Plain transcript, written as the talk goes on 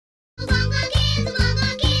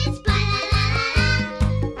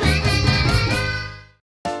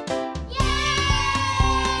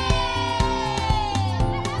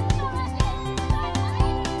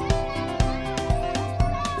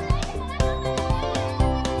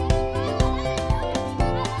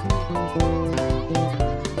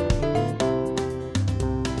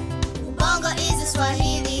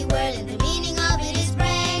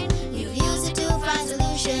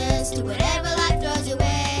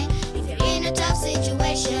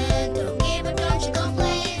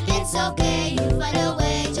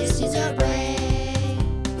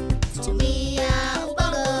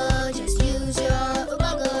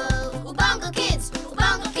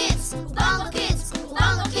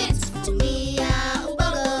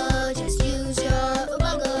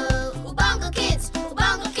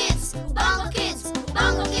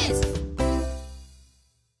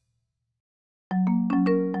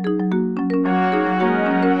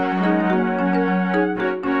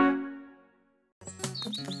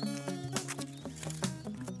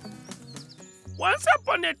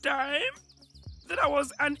upon a time, there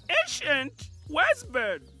was an ancient wise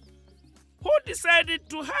bird who decided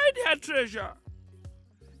to hide her treasure.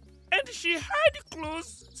 And she hid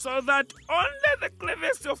clues so that only the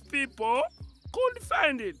cleverest of people could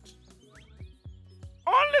find it.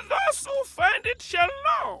 Only those who find it shall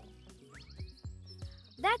know.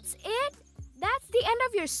 That's it? That's the end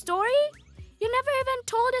of your story? You never even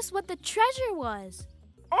told us what the treasure was.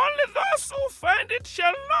 Only those who find it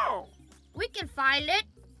shall know. We can find it.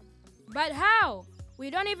 But how? We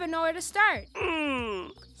don't even know where to start.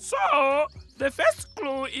 So, the first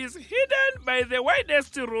clue is hidden by the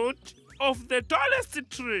widest root of the tallest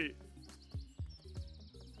tree.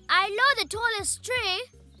 I know the tallest tree.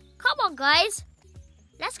 Come on, guys.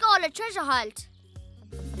 Let's go on a treasure hunt.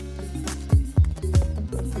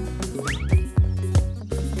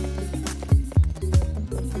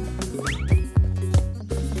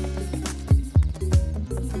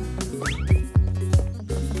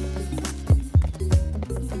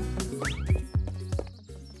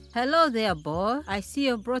 Hello there, Bo. I see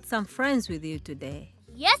you brought some friends with you today.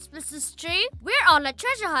 Yes, Mrs. Tree. We're on a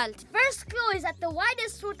treasure hunt. First clue is at the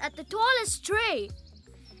widest root at the tallest tree.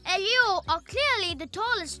 And you are clearly the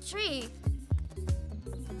tallest tree.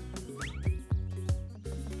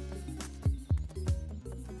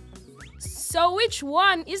 So which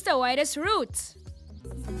one is the widest root?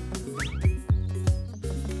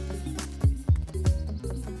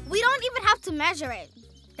 We don't even have to measure it.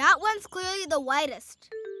 That one's clearly the widest.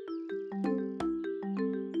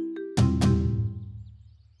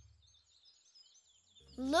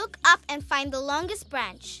 Look up and find the longest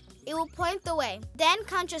branch. It will point the way. Then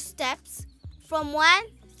count your steps from 1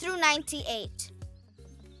 through 98.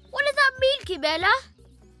 What does that mean, Kibela?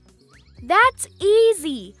 That's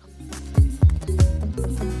easy.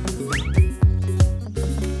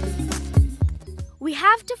 We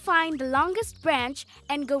have to find the longest branch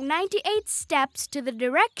and go 98 steps to the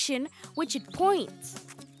direction which it points.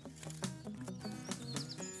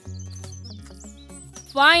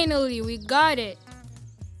 Finally, we got it.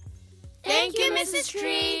 Thank you, Mrs.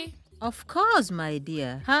 Tree. Of course, my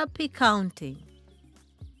dear. Happy counting.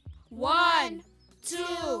 1,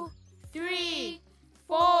 2, 3,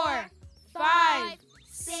 4, 5,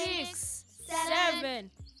 6,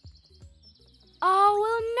 7. Oh,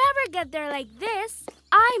 we'll never get there like this.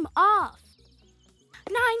 I'm off.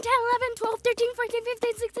 9, 10, 11, 12, 13, 14,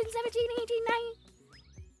 15, 16, 17, 18,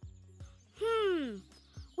 19.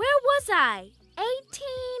 Where was I? 18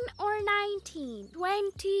 or 19?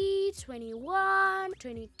 20, 21,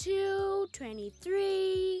 22,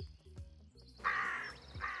 23.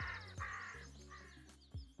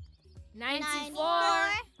 94,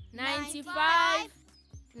 95,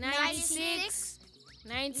 96,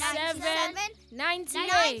 97,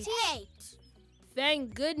 98.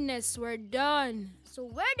 Thank goodness we're done. So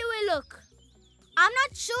where do we look? I'm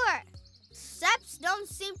not sure. Steps don't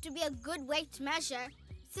seem to be a good way to measure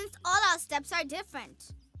since all our steps are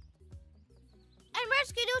different. And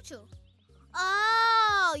where's Kiduchu?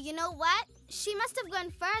 Oh, you know what? She must have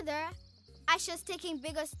gone further. Aisha was taking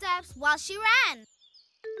bigger steps while she ran.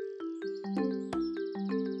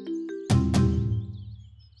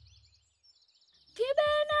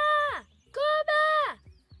 Kibena! Kuba!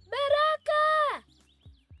 Baraka!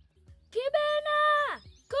 Kibena!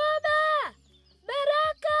 Kuba!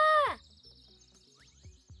 Baraka!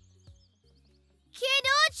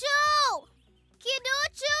 Kiduchu!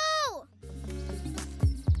 Kiduchu!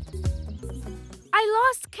 I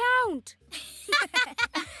lost count.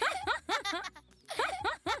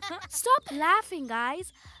 Stop laughing,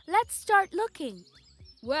 guys. Let's start looking.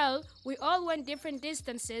 Well, we all went different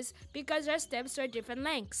distances because our steps are different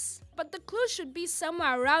lengths. But the clue should be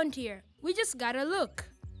somewhere around here. We just gotta look.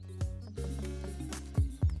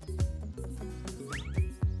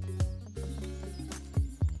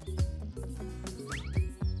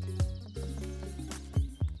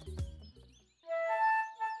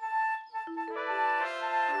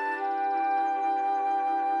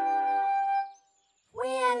 We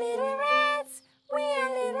are little rats. We are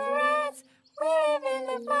little rats. We live in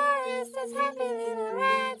the forest as happy little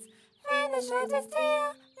rats. Find the shortest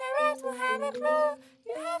tail, the rats will have a clue.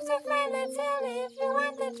 You have to find the tail if you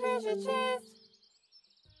want the treasure chest.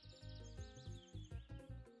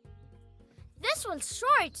 This one's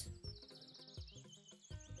short.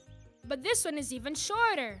 But this one is even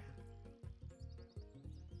shorter.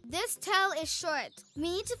 This tail is short. We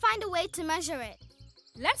need to find a way to measure it.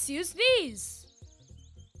 Let's use these.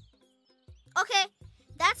 Okay,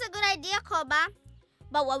 that's a good idea, Koba.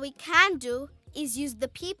 But what we can do is use the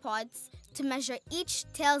pea pods to measure each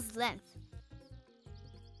tail's length.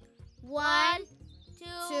 1,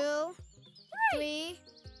 2, 3,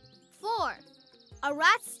 4. A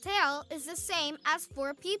rat's tail is the same as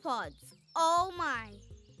 4 pea pods. Oh my!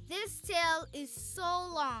 This tail is so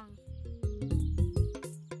long.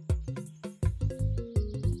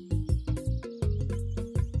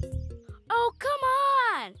 Oh, come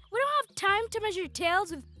on! We don't have time to measure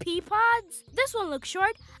tails with pea pods. This one looks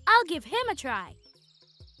short. I'll give him a try.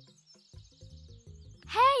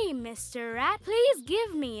 Hey, Mr. Rat, please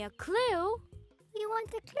give me a clue. You want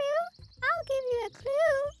a clue? I'll give you a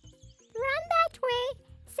clue. Run that way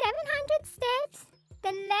 700 steps,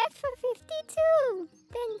 then left for 52.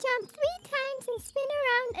 Then jump 3 times and spin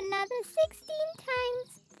around another 16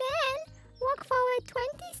 times. Then walk forward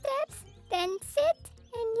 20 steps, then sit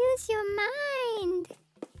and use your mind.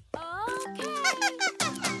 Okay.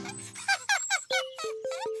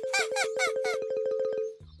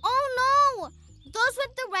 Oh no! Those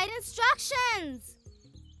were the right instructions.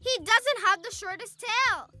 He doesn't have the shortest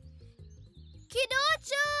tail.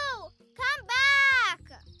 Kiduchu! Come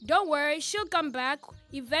back! Don't worry, she'll come back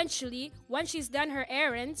eventually once she's done her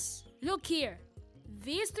errands. Look here.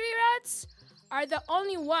 These 3 rats are the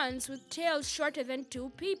only ones with tails shorter than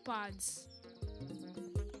 2 pea pods.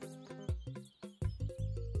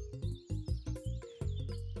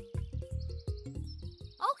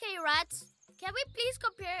 Okay, rats. Can we please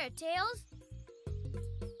compare your tails?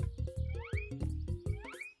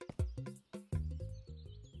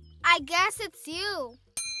 I guess it's you.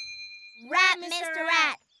 Rat, Mr.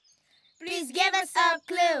 Rat, please give us a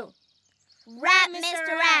clue. Rat,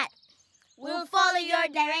 Mr. Rat, we'll follow your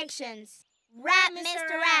directions. Rat,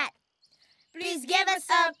 Mr. Rat, please give us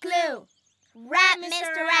a clue. Rat,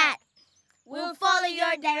 Mr. Rat, we'll follow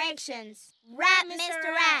your directions. Rat,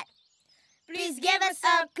 Mr. Rat, please give us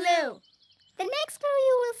a clue. The next clue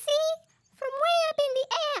you will see from way up in the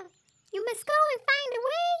air. You must go and find a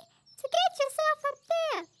way to get yourself up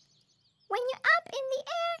there. When you're up in the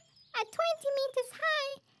air at 20 meters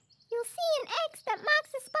high, you'll see an X that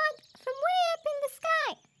marks a spot from way up in the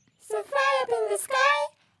sky. So fly up in the sky,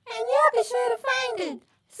 and you'll be sure to find it.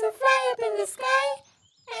 So fly up in the sky,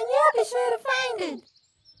 and you'll be sure to find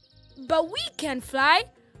it. But we can't fly.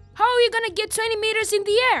 How are we gonna get 20 meters in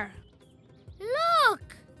the air?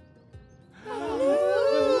 Look!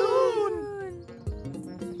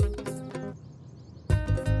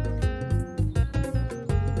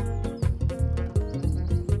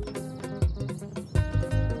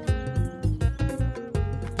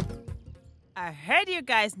 I heard you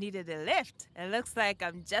guys needed a lift. It looks like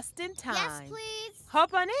I'm just in time. Yes, please.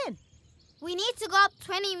 Hop on in. We need to go up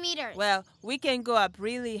 20 meters. Well, we can go up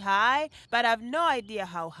really high, but I've no idea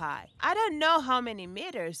how high. I don't know how many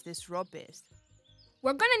meters this rope is.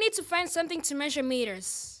 We're gonna need to find something to measure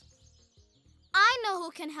meters. I know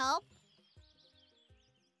who can help.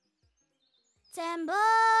 Tembo,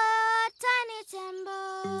 tiny tembo.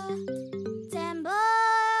 Tembo,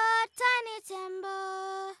 tiny tembo.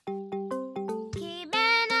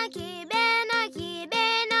 Kibena, kibena,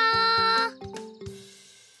 kibena.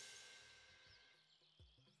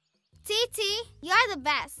 Titi, you're the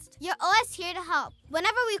best. You're always here to help.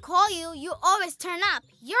 Whenever we call you, you always turn up.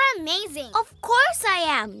 You're amazing. Of course I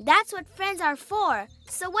am. That's what friends are for.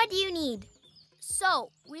 So what do you need?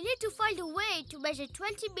 So, we need to find a way to measure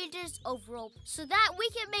 20 meters of rope so that we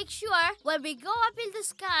can make sure when we go up in the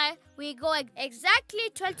sky, we go exactly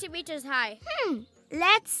 20 meters high.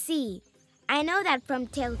 Let's see. I know that from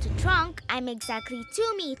tail to trunk, I'm exactly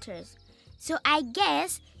 2 meters. So I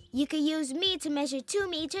guess you could use me to measure 2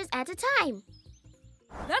 meters at a time.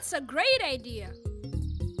 That's a great idea.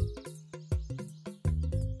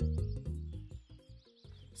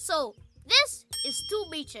 So, this is 2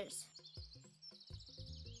 meters.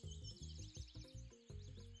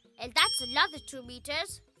 And that's another 2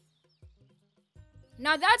 meters.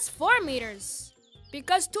 Now that's 4 meters.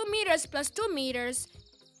 Because 2 meters plus 2 meters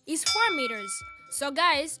is 4 meters. So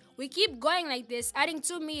guys, we keep going like this, adding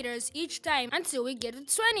 2 meters each time until we get to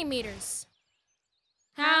 20 meters.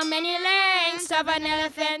 How many lengths of an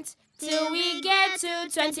elephant till we get to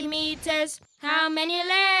 20 meters? How many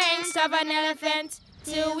lengths of an elephant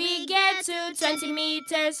till we get to 20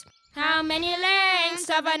 meters? How many lengths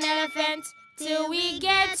of an elephant till we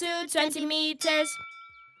get to 20 meters?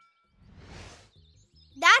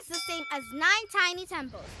 That's the same as 9 tiny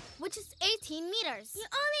tempos, which is 18 meters. You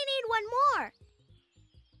only need 1 more.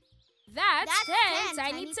 That's 10 10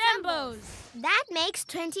 tiny tiny tempos. That makes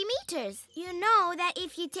 20 meters. You know that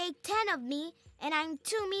if you take 10 of me and I'm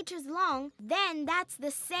 2 meters long, then that's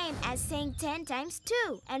the same as saying 10 times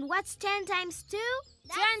 2. And what's 10 times 2?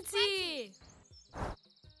 20.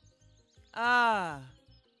 Ah,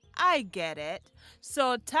 I get it.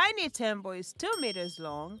 So Tiny Tembo is 2 meters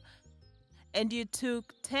long, and you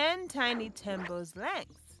took 10 tiny Tembo's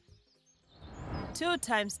length. 2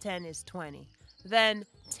 times 10 is 20. Then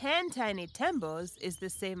 10 tiny Tembos is the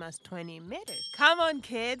same as 20 meters. Come on,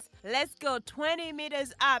 kids. Let's go 20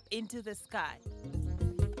 meters up into the sky.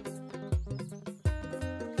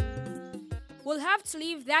 We'll have to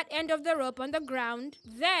leave that end of the rope on the ground.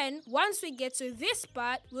 Then, once we get to this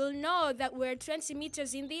spot, we'll know that we're 20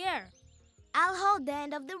 meters in the air. I'll hold the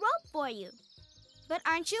end of the rope for you. But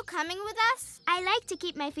aren't you coming with us? I like to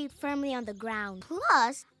keep my feet firmly on the ground.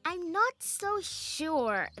 Plus, I'm not so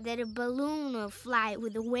sure that a balloon will fly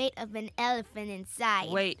with the weight of an elephant inside.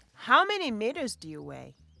 Wait, how many meters do you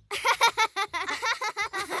weigh?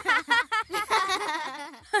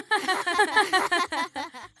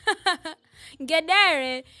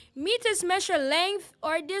 Gedere, meters measure length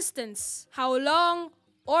or distance, how long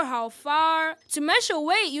or how far. To measure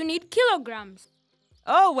weight, you need kilograms.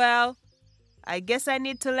 Oh, well, I guess I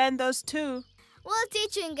need to learn those too. We'll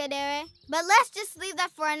teach you, Ngedere. But let's just leave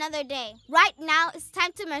that for another day. Right now, it's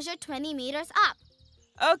time to measure 20 meters up.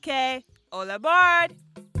 Okay, all aboard.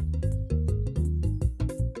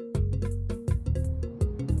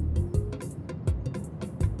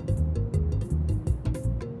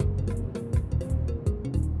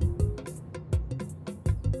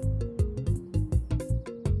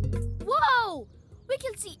 Whoa! We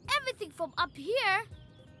can see everything from up here.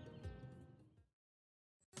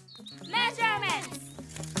 Measurements!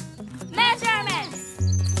 Measurements!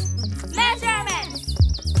 Measurements!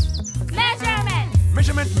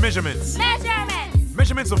 Measurements! Measurements. Measurements!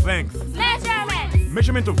 Measurements of length. Measurements!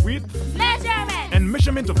 Measurement of width. Measurements! And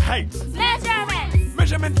measurement of height. Measurements!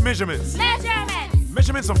 Measurements. Measurements!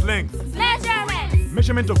 Measurements of length. Measurements!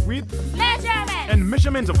 Measurement of width. Measurements! And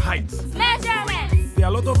measurement of height. Measurements! There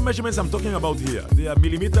are a lot of measurements I'm talking about here. There are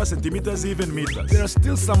millimeters, centimeters, even meters. There are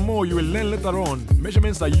still some more you will learn later on.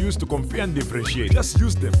 Measurements are used to compare and differentiate. Just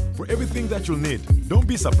use them for everything that you'll need. Don't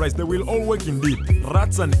be surprised, they will all work indeed.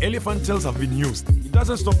 Rats and elephant tails have been used. It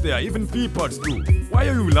doesn't stop there, even pea pods do. Why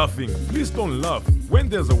are you laughing? Please don't laugh. When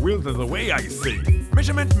there's a will, there's a way, I say.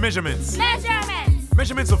 Measurements. Measurements!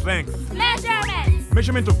 Measurements of length. Measurements!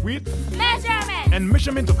 Measurement of width. Measurements! And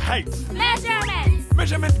measurement of height. Measurements!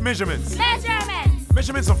 Measurements. Measurements!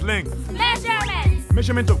 Measurements of length. Measurements!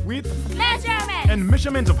 Measurement of width. Measurements! And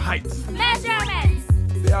measurement of height. Measurements!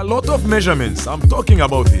 There are a lot of measurements I'm talking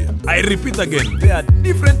about here. I repeat again, there are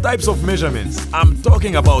different types of measurements I'm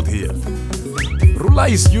talking about here. Ruler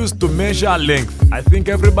is used to measure length. I think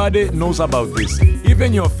everybody knows about this.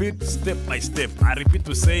 Even your feet, step by step. I repeat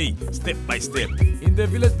to say, step by step. In the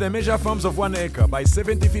village, they measure farms of 1 acre by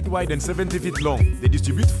 70 feet wide and 70 feet long. They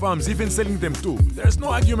distribute farms, even selling them too. There's no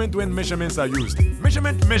argument when measurements are used.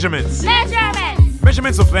 Measurements. Measurements!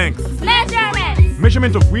 Measurements of length. Measurements!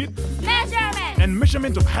 Measurement of width. Measurements! And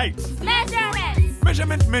measurement of height. Measurements!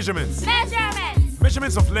 Measurements. Measurements!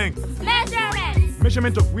 Measurements of length. Measurements!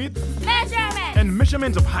 Measurement of width. Measurements! And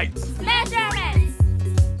measurement of height. Measurements!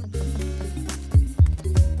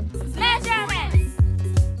 Measurements!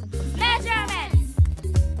 Measurements!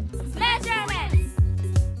 Measurements!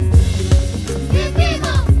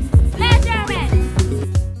 Measurements!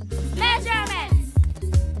 Measurements!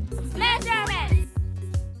 Measurements!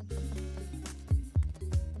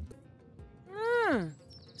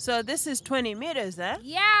 So this is 20 meters, eh?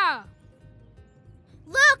 Yeah.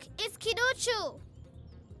 Look, it's Kiduchu.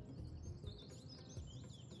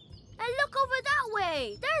 And look over that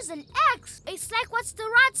way. There's an X. It's like what's the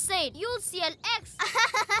rat said. You'll see an X.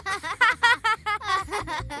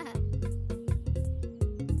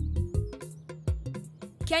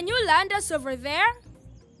 Can you land us over there?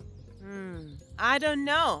 I don't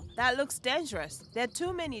know. That looks dangerous. There are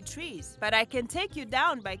too many trees. But I can take you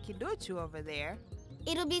down by Kiduchu over there.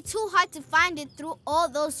 It'll be too hard to find it through all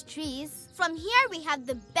those trees. From here, we have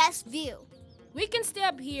the best view. We can stay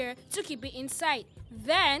up here to keep it in sight.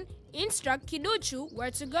 Then instruct Kiduchu where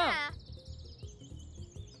to go.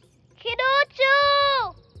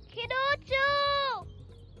 Kiduchu! Kiduchu!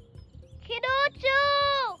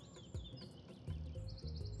 Kiduchu!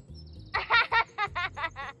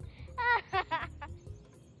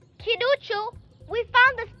 Kiduchu, we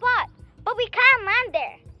found the spot, but we can't land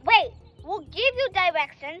there. Wait, we'll give you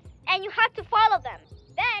directions and you have to follow them.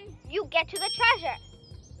 Then you get to the treasure.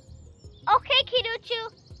 Okay,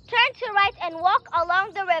 Kiduchu, turn to right and walk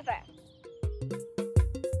along the river.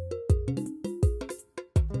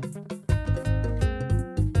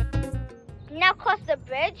 Now cross the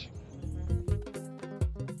bridge.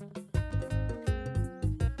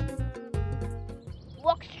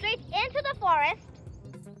 Walk straight into the forest.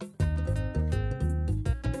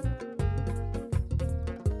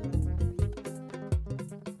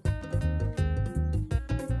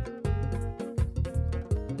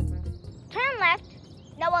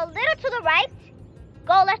 All right.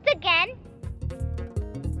 Go left again.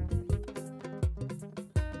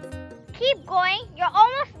 Keep going. You're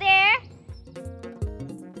almost there.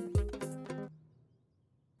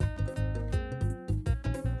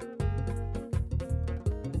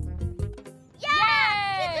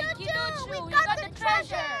 Yay! Kiduchu, we got the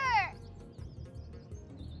treasure!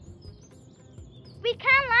 We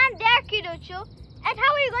can't land there, Kiduchu. And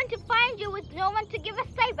how are we going to find you with no one to give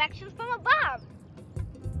us directions from above?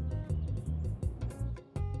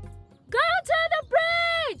 Go to the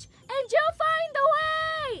bridge and you'll find the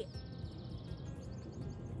way.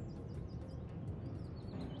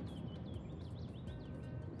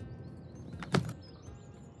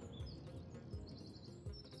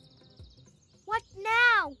 What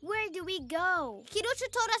now? Where do we go? Kiduchu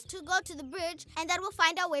told us to go to the bridge and that we'll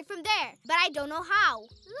find our way from there. But I don't know how.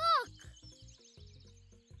 Look!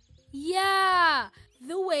 Yeah,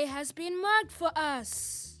 the way has been marked for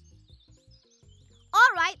us.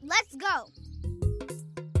 All right, let's go.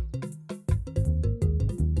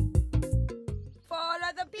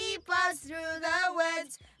 Follow the people through the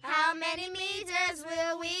woods. How many meters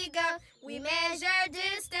will we go? We measure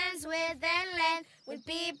distance, width, and length with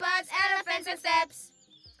peoples, elephants, and steps.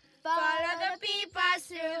 Follow the people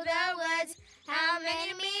through the woods. How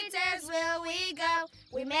many meters will we go?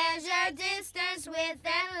 We measure distance, width,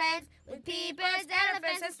 and length with peoples,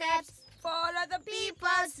 elephants, and steps. Follow the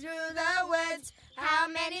people through the woods. How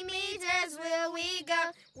many meters will we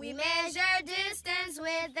go? We measure distance,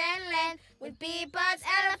 width, and length with peoples,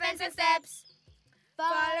 elephants, and steps.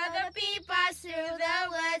 Follow the people through the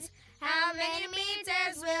woods. How many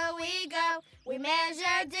meters will we go? We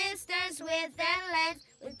measure distance, width, and length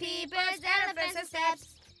with peoples, elephants, and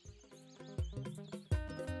steps.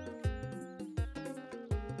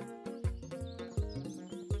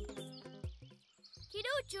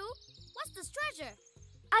 Kiduchu, what's this treasure?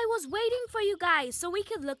 I was waiting for you guys so we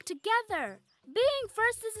could look together. Being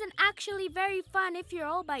first isn't actually very fun if you're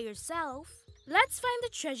all by yourself. Let's find the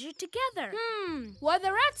treasure together. Well,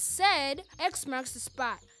 the rat said X marks the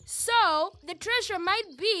spot. So, the treasure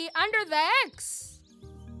might be under the X.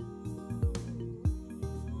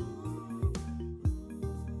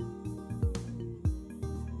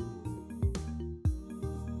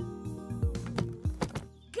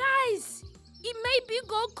 Guys, it may be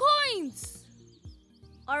gold coins.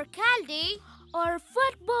 Or candy. Or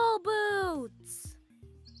football boots.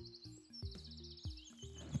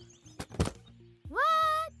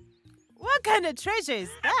 What? What kind of treasure is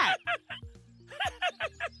that?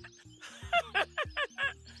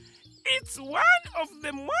 It's one of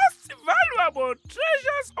the most valuable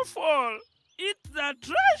treasures of all. It's the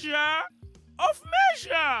treasure of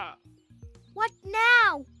measure. What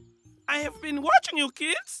now? I have been watching you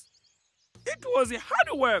kids. It was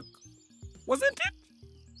hard work, wasn't it?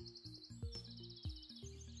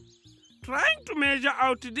 Trying to measure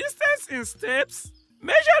out distance in steps,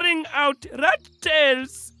 measuring out rat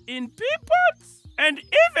tails in peoples, and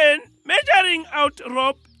even measuring out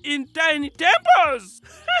rope in tiny temples.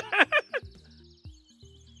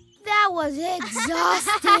 That was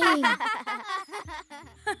exhausting.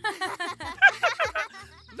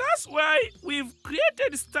 That's why we've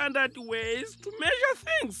created standard ways to measure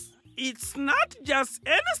things. It's not just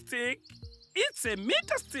any stick, it's a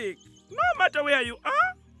meter stick. No matter where you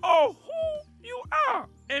are or who you are,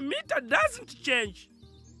 a meter doesn't change.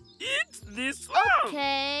 It's this long.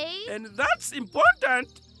 Okay. And that's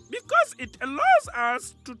important because it allows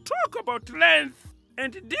us to talk about length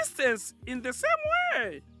and distance in the same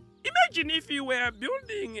way. Imagine if you were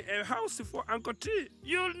building a house for Uncle T.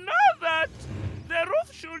 You'll know that the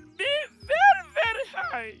roof should be very, very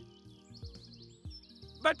high.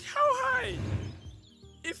 But how high?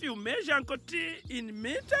 If you measure Uncle T in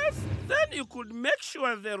meters, then you could make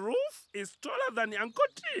sure the roof is taller than Uncle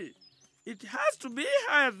T. It has to be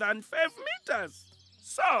higher than 5 meters.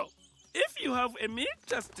 So, if you have a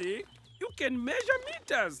meter stick, you can measure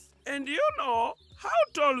meters. And you know how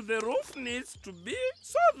tall the roof needs to be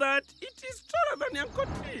so that it is taller than Uncle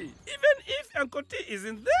T, even if Uncle T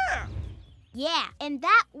isn't there. Yeah, and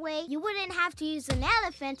that way you wouldn't have to use an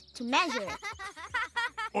elephant to measure it.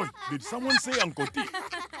 Oi, did someone say Uncle T?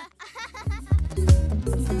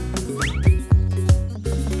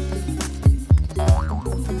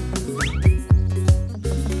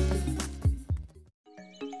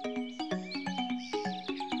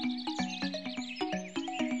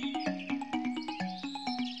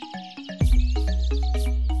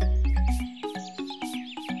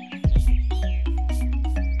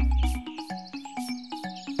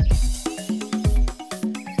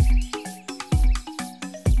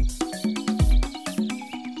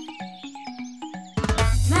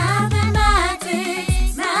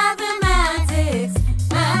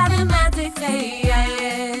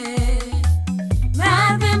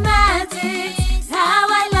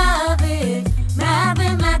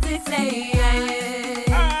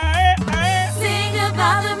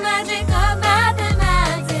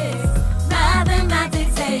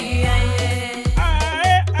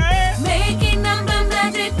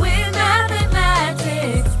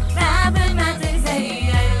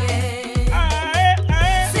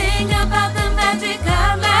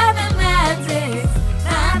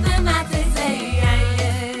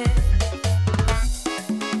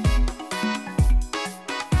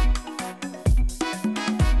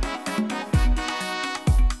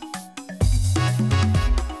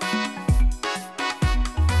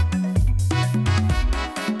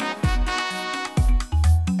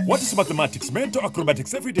 What is mathematics? Mental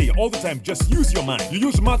acrobatics every day, all the time. Just use your mind. You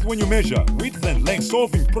use math when you measure width and length,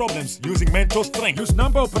 solving problems using mental strength. Use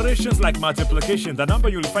number operations like multiplication. The number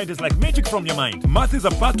you'll find is like magic from your mind. Math is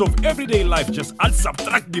a part of everyday life. Just add,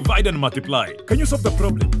 subtract, divide, and multiply. Can you solve the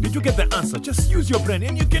problem? Did you get the answer? Just use your brain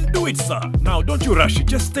and you can do it, sir. Now, don't you rush it.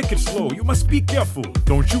 Just take it slow. You must be careful.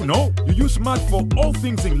 Don't you know? You use math for all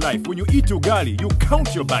things in life. When you eat ugali, you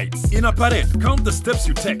count your bites. In a parade, count the steps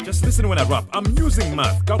you take. Just listen when I rap. I'm using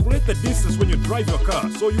math. Calculate the distance when you drive your car,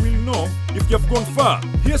 so you will know if you have gone far.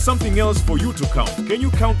 Here's something else for you to count. Can you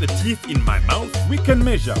count the teeth in my mouth? We can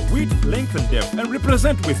measure width, length, and depth and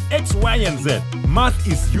represent with X, Y, and Z. Math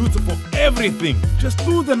is used for everything. Just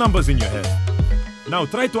do the numbers in your head. Now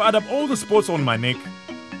try to add up all the spots on my neck.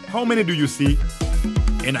 How many do you see?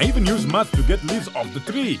 And I even use math to get leaves off the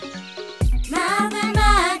tree.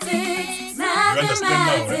 Mathematics,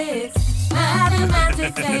 mathematics,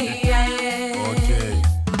 mathematics, Okay.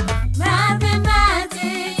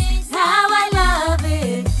 Mathematics, how I love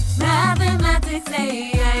it. Mathematics,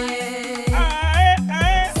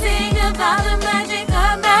 Sing about the magic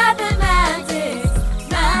of mathematics.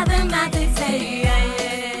 Mathematics,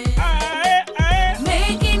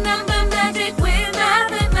 Making number magic with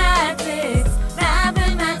mathematics.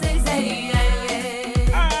 Mathematics,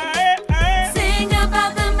 Sing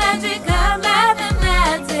about the magic of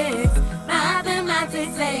mathematics.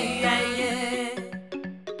 Mathematics,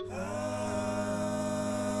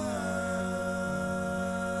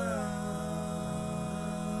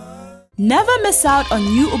 Never miss out on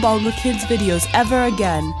new Ubongo Kids videos ever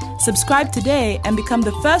again. Subscribe today and become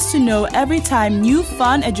the first to know every time new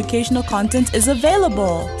fun educational content is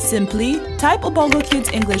available. Simply type Ubongo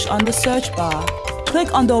Kids English on the search bar.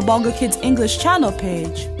 Click on the Ubongo Kids English channel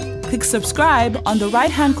page. Click subscribe on the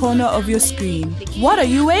right-hand corner of your screen. What are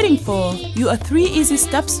you waiting for? You are 3 easy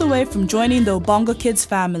steps away from joining the Ubongo Kids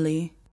family.